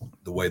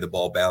 the way the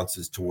ball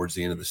bounces towards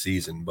the end of the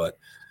season. But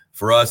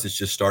for us, it's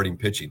just starting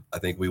pitching. I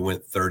think we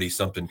went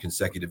 30-something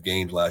consecutive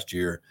games last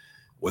year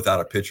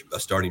without a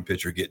starting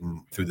pitcher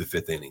getting through the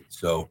 5th inning.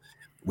 So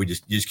you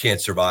just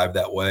can't survive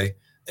that way.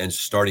 And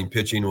starting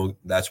pitching,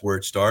 that's where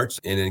it starts.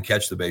 And then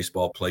catch the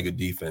baseball, play good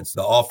defense.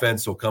 The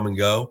offense will come and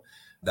go.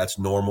 That's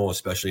normal,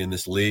 especially in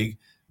this league.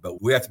 But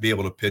we have to be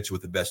able to pitch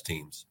with the best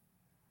teams.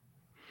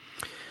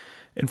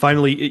 And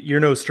finally,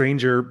 you're no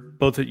stranger,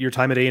 both at your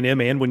time at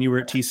A&M and when you were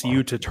at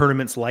TCU, to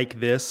tournaments like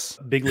this,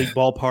 big league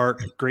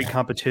ballpark, great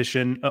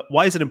competition.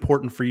 Why is it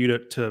important for you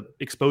to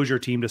expose your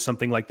team to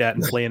something like that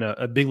and play in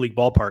a big league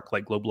ballpark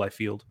like Globe Life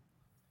Field?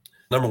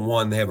 Number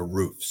one, they have a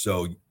roof.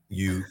 So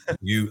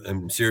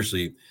and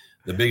seriously,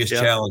 the biggest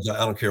challenge, I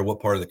don't care what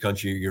part of the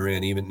country you're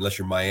in, even unless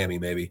you're Miami,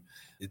 maybe,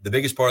 the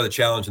biggest part of the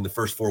challenge in the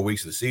first 4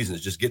 weeks of the season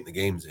is just getting the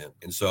games in.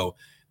 And so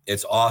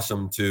it's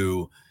awesome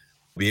to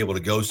be able to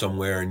go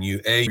somewhere and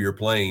you're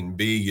playing,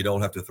 B, you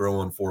don't have to throw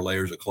on 4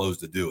 layers of clothes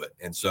to do it.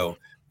 And so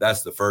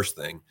that's the first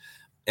thing.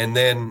 And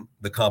then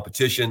the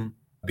competition,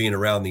 being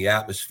around the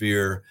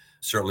atmosphere,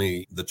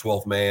 certainly the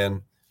 12th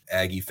man,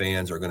 Aggie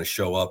fans are going to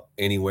show up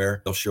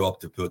anywhere. They'll show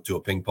up to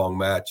a ping pong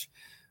match.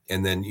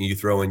 And then you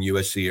throw in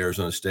USC,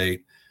 Arizona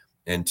State,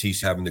 and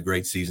TC having the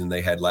great season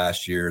they had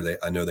last year.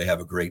 I know they have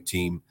a great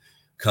team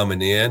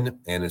coming in,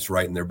 and it's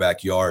right in their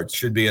backyard.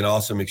 Should be an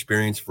awesome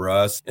experience for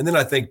us. And then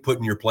I think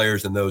putting your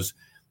players in those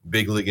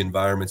big league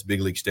environments, big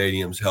league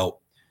stadiums,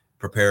 help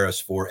prepare us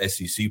for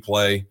SEC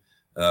play,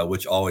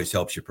 which always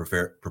helps you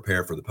prepare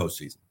for the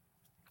postseason.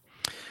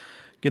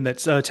 Again,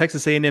 that's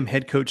Texas A&M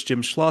head coach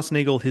Jim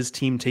Schlossnagle, his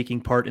team taking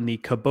part in the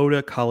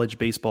Kubota College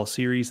Baseball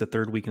Series, the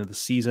 3rd weekend of the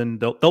season.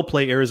 They'll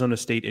play Arizona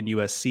State and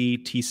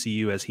USC.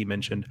 TCU, as he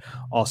mentioned,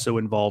 also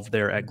involved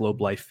there at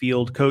Globe Life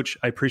Field. Coach,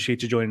 I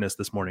appreciate you joining us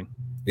this morning.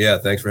 Yeah,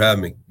 thanks for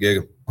having me. Gig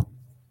 'em.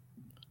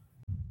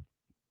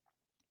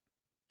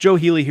 Joe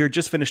Healy here,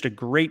 just finished a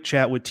great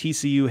chat with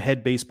TCU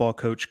head baseball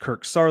coach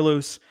Kirk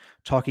Saarloos,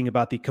 talking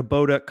about the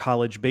Kubota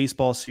College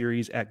Baseball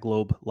Series at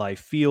Globe Life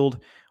Field.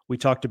 We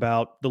talked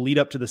about the lead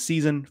up to the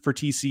season for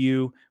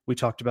TCU. We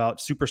talked about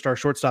superstar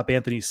shortstop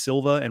Anthony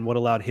Silva and what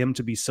allowed him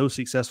to be so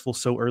successful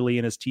so early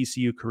in his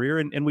TCU career.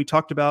 And we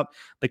talked about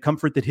the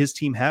comfort that his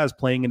team has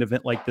playing an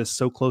event like this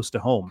so close to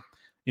home.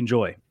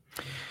 Enjoy.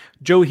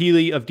 Joe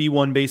Healy of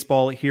D1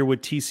 Baseball here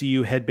with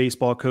TCU head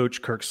baseball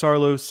coach Kirk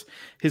Saarloos,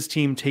 his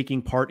team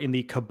taking part in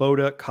the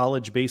Kubota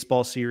College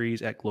Baseball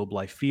Series at Globe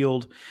Life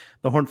Field.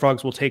 The Horned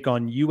Frogs will take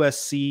on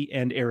USC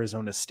and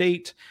Arizona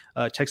State.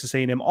 Texas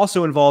A&M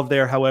also involved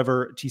there.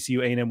 However,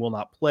 TCU A&M will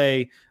not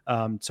play.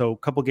 So a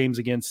couple games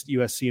against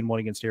USC and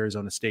one against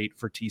Arizona State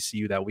for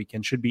TCU that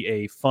weekend. Should be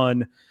a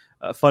fun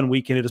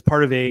weekend. It is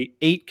part of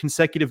 8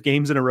 consecutive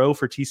games in a row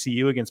for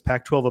TCU against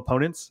Pac-12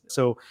 opponents.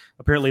 So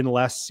apparently in the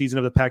last season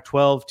of the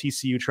Pac-12,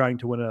 TCU trying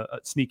to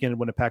sneak in and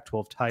win a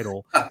Pac-12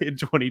 title in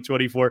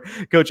 2024.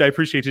 Coach, I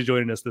appreciate you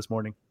joining us this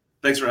morning.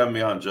 Thanks for having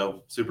me on,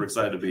 Joe. Super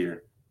excited to be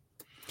here.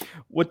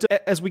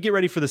 As we get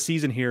ready for the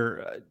season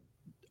here,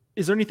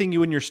 is there anything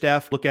you and your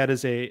staff look at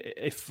as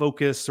a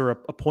focus or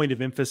a point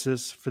of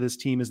emphasis for this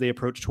team as they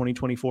approach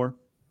 2024?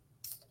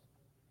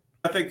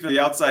 I think the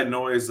outside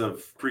noise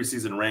of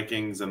preseason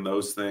rankings and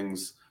those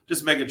things,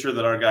 just making sure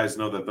that our guys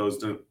know that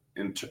those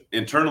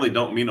internally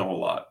don't mean a whole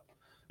lot.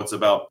 It's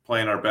about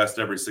playing our best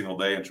every single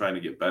day and trying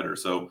to get better.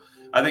 So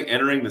I think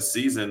entering the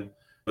season,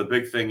 the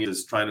big thing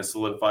is trying to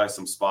solidify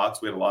some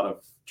spots. We had a lot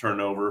of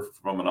turnover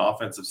from an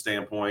offensive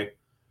standpoint,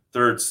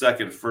 3rd,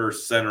 2nd, 1st,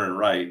 center, and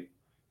right.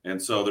 And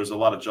so there's a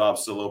lot of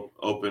jobs still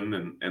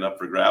open and up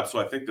for grabs. So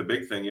I think the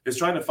big thing is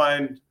trying to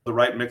find the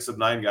right mix of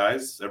 9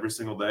 guys every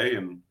single day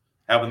and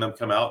having them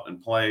come out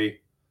and play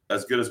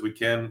as good as we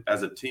can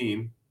as a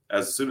team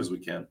as soon as we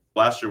can.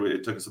 Last year,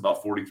 it took us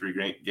about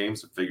 43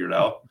 games to figure it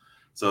out.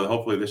 So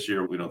hopefully this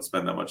year we don't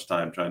spend that much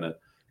time trying to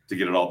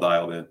get it all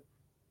dialed in.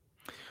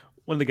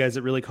 One of the guys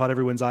that really caught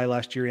everyone's eye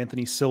last year,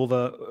 Anthony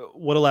Silva.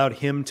 What allowed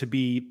him to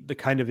be the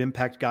kind of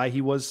impact guy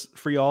he was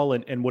for y'all,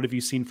 and what have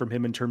you seen from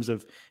him in terms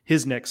of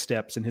his next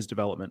steps in his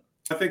development?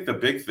 I think the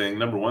big thing,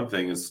 number one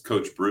thing, is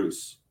Coach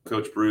Bruce.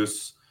 Coach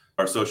Bruce,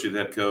 our associate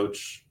head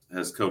coach,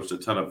 has coached a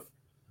ton of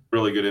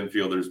really good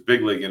infielders,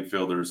 big league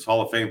infielders,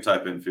 Hall of Fame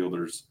type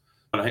infielders.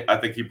 And I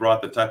think he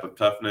brought the type of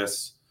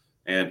toughness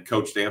and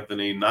coached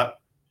Anthony, not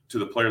to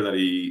the player that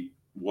he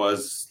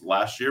was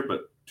last year,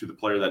 but to the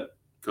player that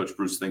Coach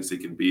Bruce thinks he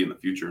can be in the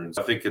future. And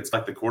so I think it's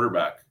like the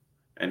quarterback.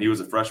 And he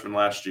was a freshman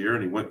last year,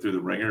 and he went through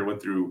the ringer,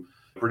 went through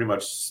pretty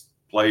much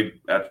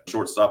played at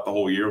shortstop the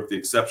whole year, with the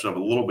exception of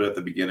a little bit at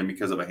the beginning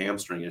because of a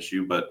hamstring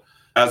issue. But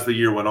as the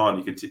year went on,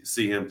 you could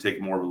see him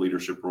take more of a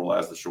leadership role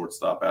as the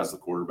shortstop, as the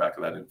quarterback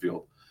of that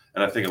infield.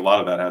 And I think a lot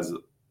of that has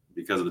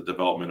because of the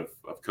development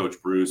of Coach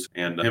Bruce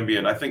and him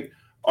being, I think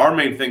our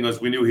main thing was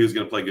we knew he was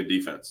going to play good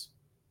defense.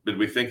 Did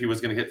we think he was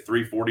going to hit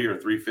 340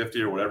 or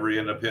 350 or whatever he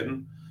ended up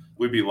hitting?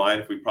 We'd be lying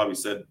if we probably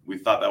said we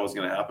thought that was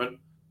going to happen.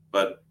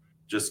 But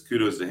just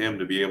kudos to him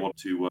to be able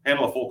to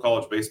handle a full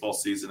college baseball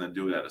season and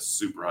do it at a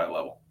super high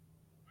level.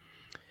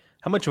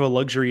 How much of a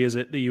luxury is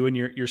it that you and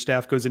your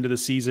staff goes into the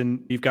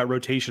season? You've got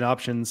rotation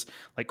options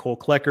like Cole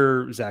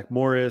Klecker, Zach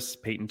Morris,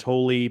 Peyton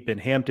Tolley, Ben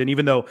Hampton.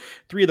 Even though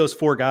 3 of those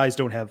 4 guys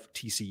don't have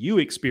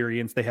TCU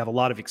experience, they have a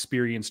lot of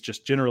experience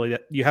just generally.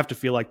 That you have to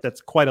feel like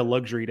that's quite a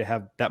luxury to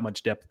have that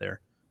much depth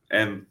there.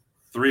 And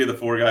 3 of the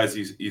 4 guys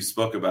you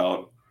spoke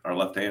about are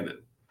left-handed,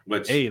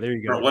 which hey, there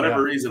you go. For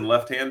whatever reason,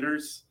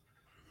 left-handers,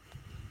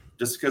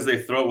 just because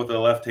they throw it with the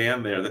left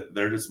hand,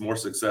 they're just more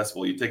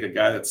successful. You take a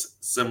guy that's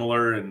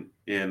similar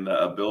in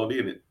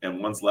ability, and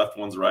one's left,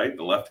 one's right.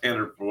 The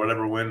left-hander, for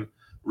whatever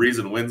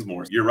reason, wins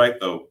more. You're right,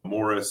 though.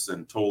 Morris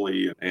and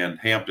Tolley and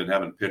Hampton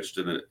haven't pitched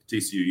in a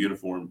TCU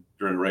uniform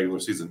during a regular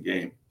season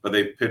game, but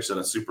they pitched at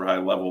a super high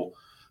level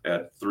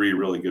at 3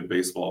 really good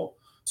baseball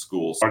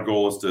schools. Our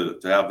goal is to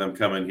have them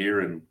come in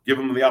here and give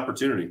them the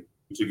opportunity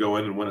to go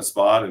in and win a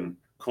spot. And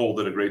Cole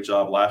did a great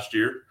job last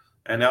year,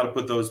 and now to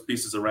put those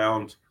pieces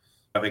around,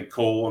 I think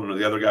Cole and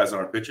the other guys on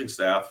our pitching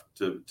staff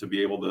to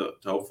be able to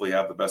hopefully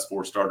have the best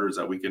 4 starters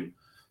that we can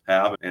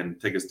have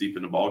and take us deep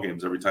into ball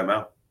games every time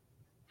out.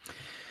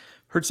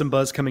 Heard some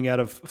buzz coming out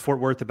of Fort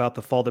Worth about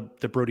the fall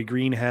that Brody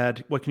Green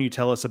had. What can you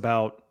tell us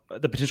about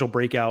the potential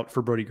breakout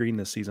for Brody Green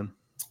this season?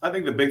 I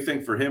think the big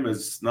thing for him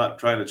is not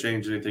trying to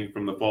change anything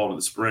from the fall to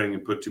the spring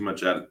and put too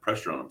much added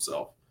pressure on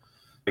himself.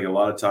 I think a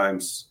lot of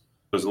times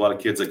there's a lot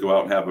of kids that go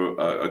out and have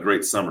a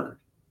great summer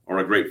or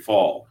a great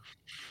fall.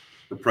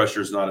 The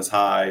pressure's not as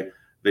high.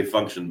 They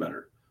function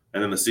better.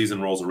 And then the season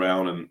rolls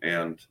around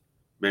and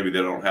maybe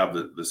they don't have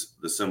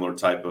the similar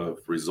type of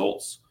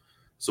results.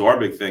 So our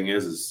big thing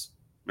is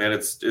man,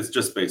 it's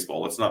just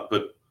baseball. Let's not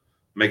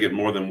make it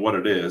more than what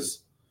it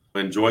is.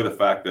 Enjoy the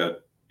fact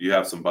that you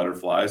have some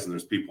butterflies and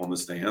there's people in the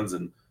stands.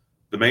 And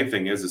the main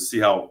thing is see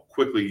how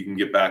quickly you can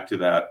get back to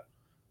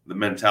the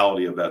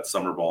mentality of that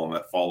summer ball and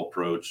that fall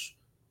approach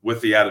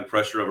with the added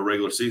pressure of a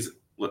regular season.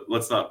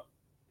 Let's not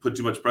put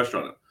too much pressure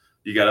on it.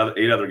 You got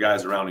 8 other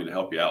guys around you to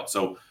help you out.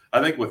 So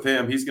I think with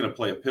him, he's going to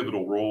play a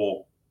pivotal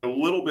role a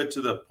little bit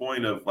to the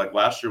point of like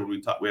last year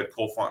when we had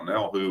Cole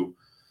Fontenelle, who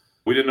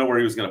we didn't know where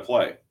he was going to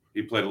play.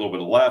 He played a little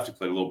bit of left, he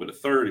played a little bit of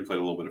third, he played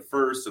a little bit of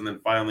first, and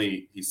then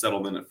finally he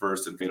settled in at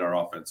first and made our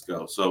offense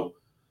go. So,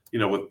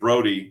 with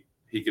Brody,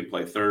 he can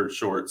play third,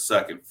 short,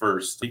 second,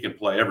 first. He can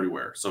play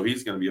everywhere. So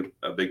he's going to be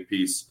a big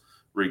piece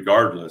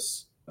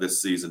regardless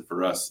this season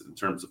for us in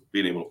terms of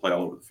being able to play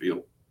all over the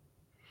field.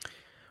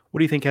 What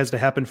do you think has to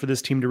happen for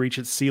this team to reach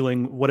its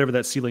ceiling, whatever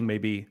that ceiling may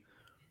be?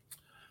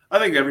 I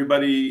think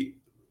everybody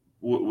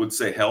would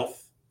say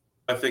health.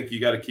 I think you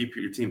got to keep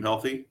your team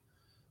healthy,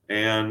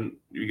 and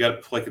you got to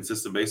play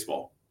consistent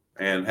baseball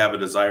and have a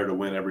desire to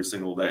win every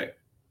single day.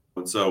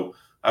 And so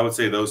I would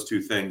say those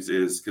 2 things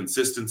is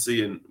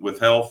consistency and with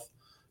health,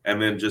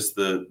 and then just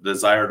the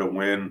desire to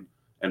win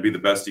and be the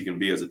best you can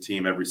be as a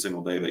team every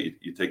single day that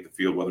you take the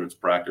field, whether it's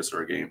practice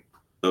or a game.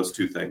 Those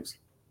 2 things.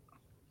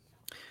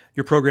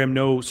 Your program,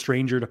 no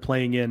stranger to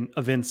playing in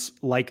events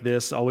like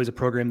this, always a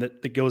program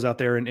that goes out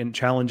there and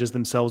challenges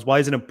themselves. Why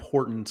is it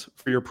important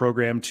for your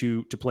program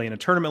to play in a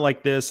tournament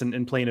like this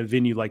and play in a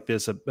venue like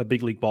this, a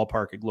big league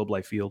ballpark at Globe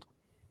Life Field?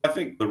 I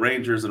think the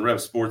Rangers and Rev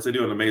Sports, they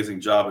do an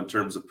amazing job in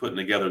terms of putting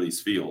together these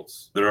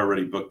fields. They're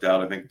already booked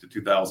out, I think, to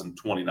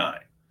 2029.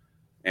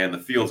 And the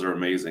fields are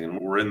amazing. And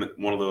we're in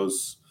one of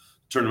those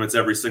tournaments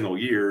every single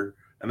year.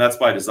 And that's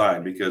by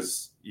design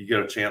because you get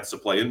a chance to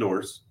play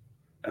indoors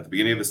at the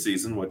beginning of the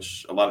season,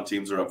 which a lot of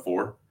teams are up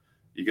for.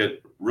 You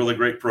get really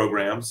great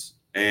programs,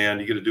 and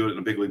you get to do it in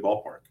a big league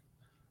ballpark.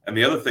 And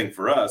the other thing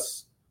for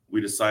us,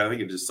 we decided, I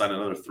think, just signed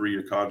another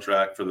 3-year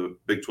contract for the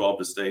Big 12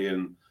 to stay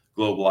in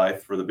Globe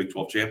Life for the Big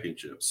 12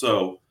 championship.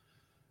 So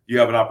you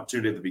have an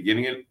opportunity at the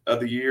beginning of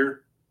the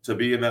year to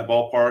be in that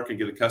ballpark and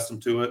get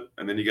accustomed to it.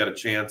 And then you got a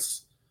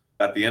chance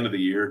at the end of the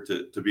year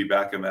to be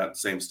back in that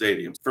same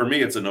stadium. For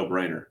me, it's a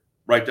no-brainer.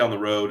 Right down the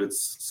road,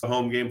 it's a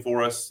home game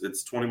for us.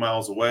 It's 20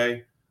 miles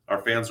away.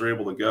 Our fans are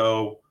able to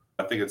go.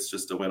 I think it's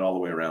just a win all the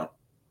way around.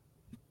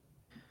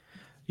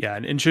 Yeah,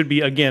 and should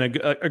be, again,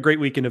 a great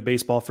weekend of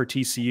baseball for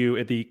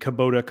TCU at the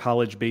Kubota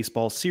College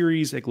Baseball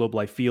Series at Globe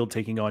Life Field,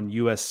 taking on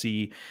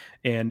USC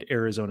and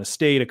Arizona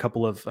State. A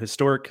couple of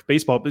historic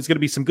baseball. There's going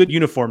to be some good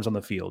uniforms on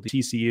the field.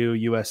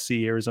 TCU,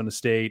 USC, Arizona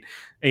State,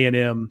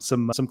 A&M,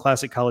 some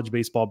classic college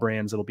baseball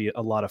brands. It'll be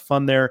a lot of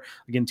fun there.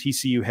 Again,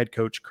 TCU head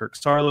coach Kirk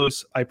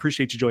Saarloos, I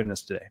appreciate you joining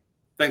us today.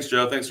 Thanks,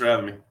 Joe. Thanks for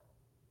having me.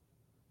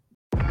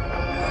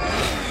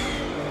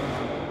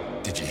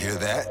 Did you hear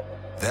that?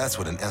 That's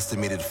what an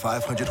estimated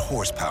 500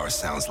 horsepower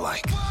sounds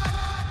like.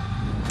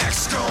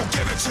 Gon'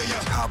 give it to you.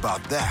 How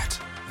about that?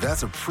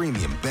 That's a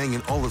premium Bang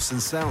 &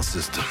 Olufsen sound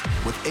system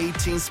with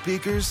 18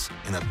 speakers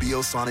and a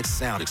Biosonic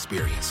sound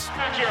experience.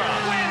 Acura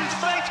wins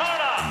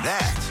Daytona. And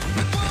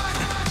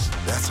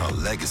that's our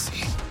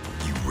legacy.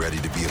 You ready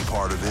to be a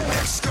part of it?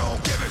 Gon'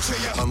 give it to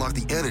you. Unlock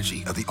the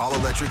energy of the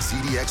all-electric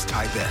ZDX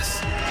Type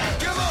S.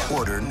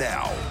 Order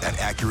now at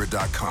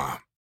Acura.com.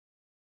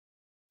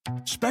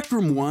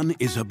 Spectrum One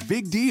is a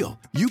big deal.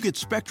 You get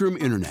Spectrum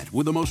Internet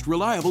with the most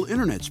reliable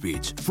internet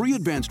speeds, free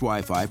advanced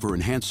Wi-Fi for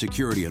enhanced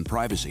security and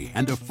privacy,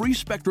 and a free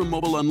Spectrum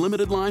Mobile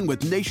Unlimited line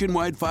with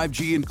nationwide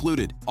 5G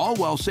included, all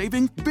while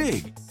saving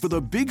big. For the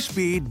big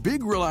speed,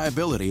 big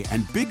reliability,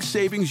 and big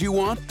savings you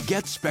want,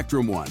 get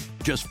Spectrum One.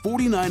 Just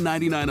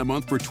 $49.99 a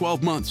month for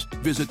 12 months.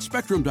 Visit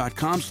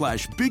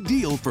spectrum.com/big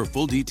deal for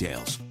full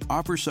details.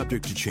 Offer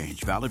subject to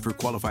change. Valid for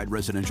qualified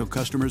residential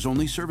customers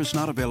only. Service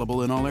not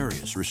available in all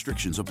areas.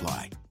 Restrictions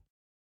apply.